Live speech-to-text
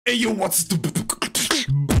Hey yo, what's the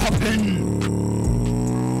poppin'?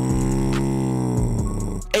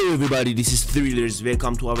 Hey everybody, this is Thrillers.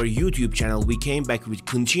 Welcome to our YouTube channel. We came back with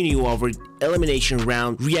continue our elimination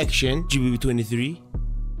round reaction GBB23.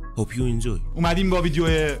 Hope you enjoy. اومدیم با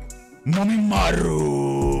ویدیو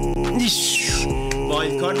مومیمارو.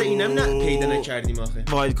 وایلد کارت اینم نه پیدا نکردیم آخه.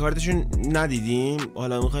 وایلد کارتشون ندیدیم.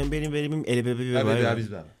 حالا میخوایم بریم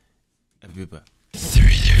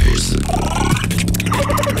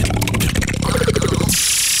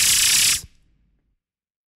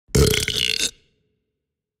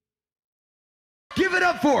Give it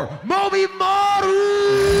up for momimaru.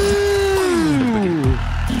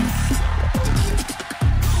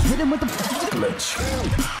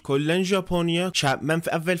 کلن ژاپنیا من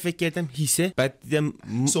اول فکر کردم هیسه بعد دیدم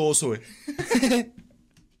سوسوه.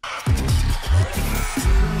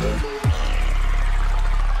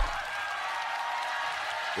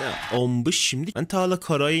 آمبوش şimdi من تا حالا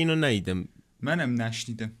کارای اینو ندیدم. منم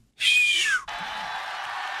نشنیدم.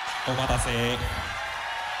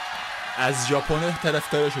 از ژاپن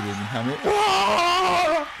طرفدار شده بودیم همه.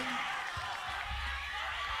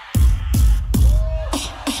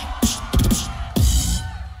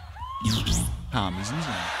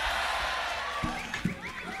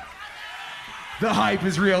 The hype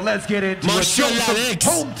is real. Let's get into it. Show some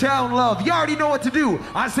hometown love. You already know what to do.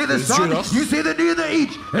 I say the sun, you say the knee, the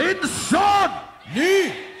each. In the sun. Knee,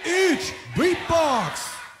 each, beatbox.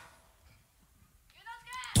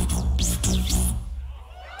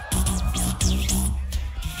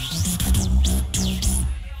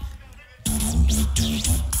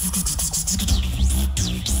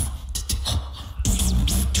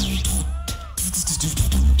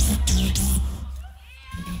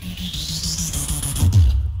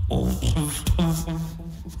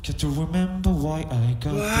 To remember why I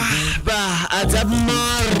got عجب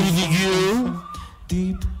ماریو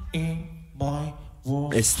deep in my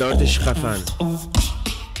world. استارتش خفن.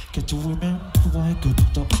 Get to remember why I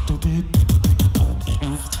got up to bed.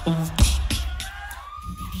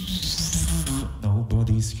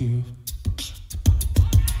 Nobody's here.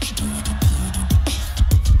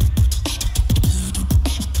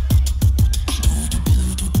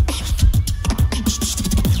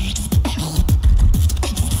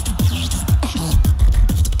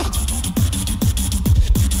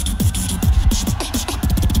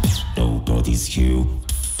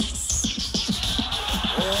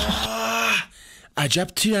 عجب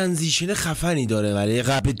ترانزیشن خفنی داره ولی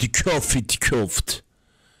قبل کفت.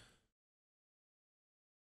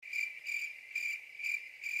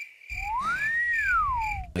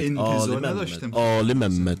 انتظار نداشتم. آل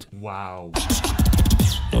محمد. واو.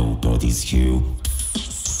 Nobody's here.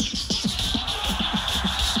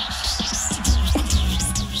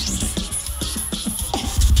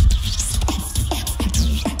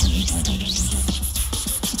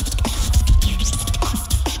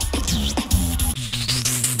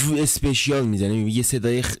 اسپیشیال میزنه یه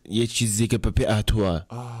صدای یه چیزی که پپی اتوا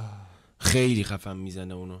خیلی خفن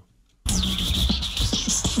میزنه اونو.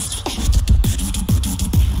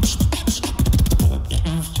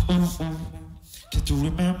 To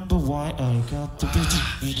remember why I got to be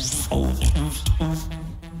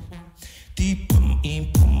deep in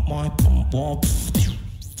my pump.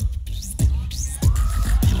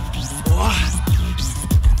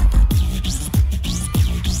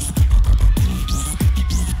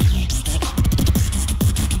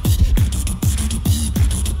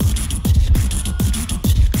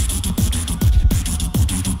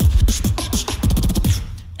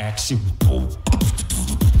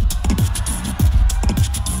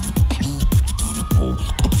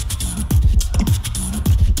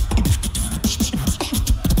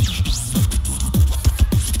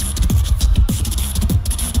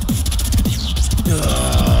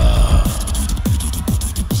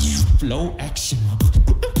 Flow action.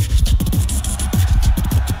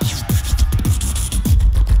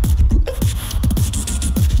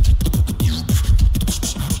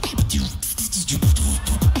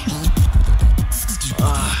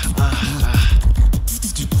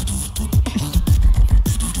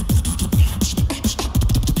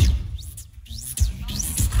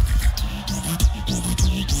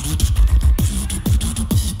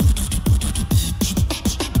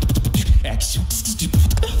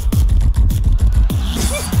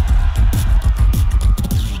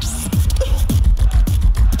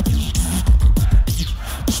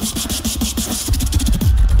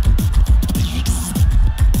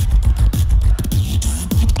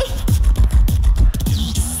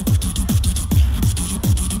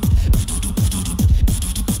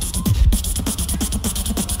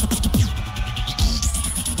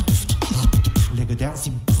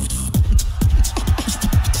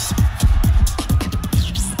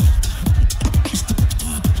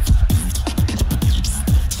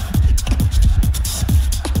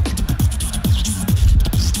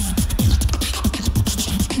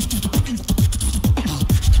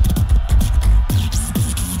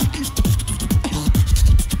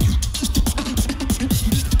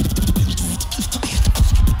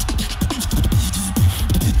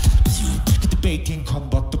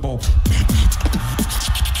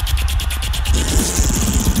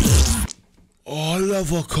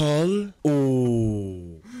 وکال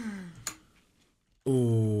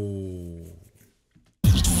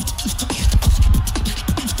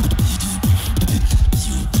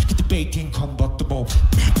Baking combustible.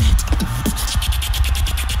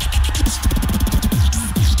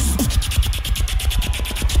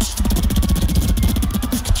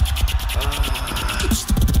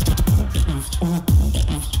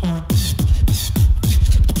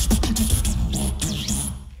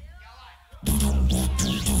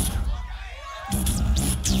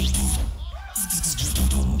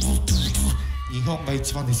 이건가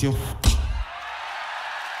있지만 있어요.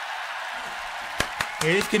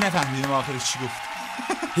 حیف که نفهمیدیم آخرش چی گفت.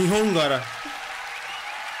 هیهونگارا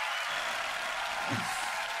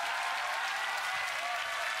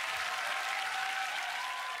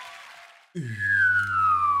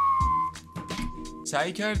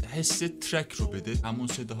سعی کرد حس ترک رو بده، همون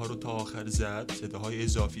صداها رو تا آخر زد، صداهای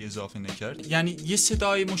اضافه نکرد. یعنی یه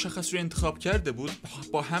صدای مشخص رو انتخاب کرده بود،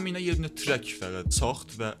 با همینا یه دونه ترک فقط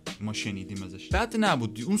ساخت و ما شنیدیم ازش. بد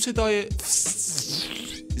نبود. اون صدای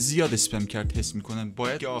زیاد اسپم کرد، حس میکنم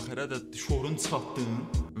باید که آخره شورون ساختن،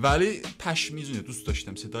 ولی پشمیزونه. دوست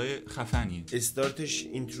داشتم، صدای خفنیه. استارتش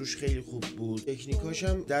اینتروش خیلی خوب بود، تکنیکاش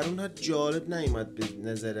هم در اون حد جالب نیومد به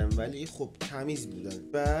نظرم، ولی خب تمیز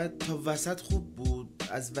بودن. بعد تا وسط خوب بود،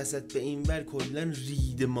 از وسط به این ور کلا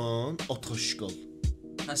ریدمان آتاشگال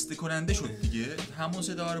خسته کننده شد دیگه. همون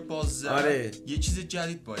صدا رو باز زد. آره. یه چیز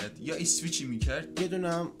جدید باید یا اسویچی میکرد. یه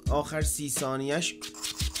دونه هم آخر 30 ثانیه‌اش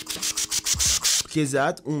که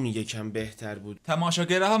زد اون یکم بهتر بود.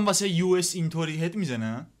 تماشاگرها هم واسه یو اس اینطوری هد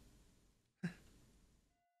میزنه.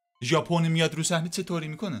 ژاپن میاد رو صحنه چطوری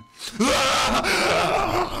میکنه.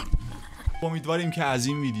 امیدواریم که از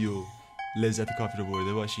این ویدیو لذت کافی رو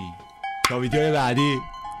برده باشی. تا ویدیوی بعدی.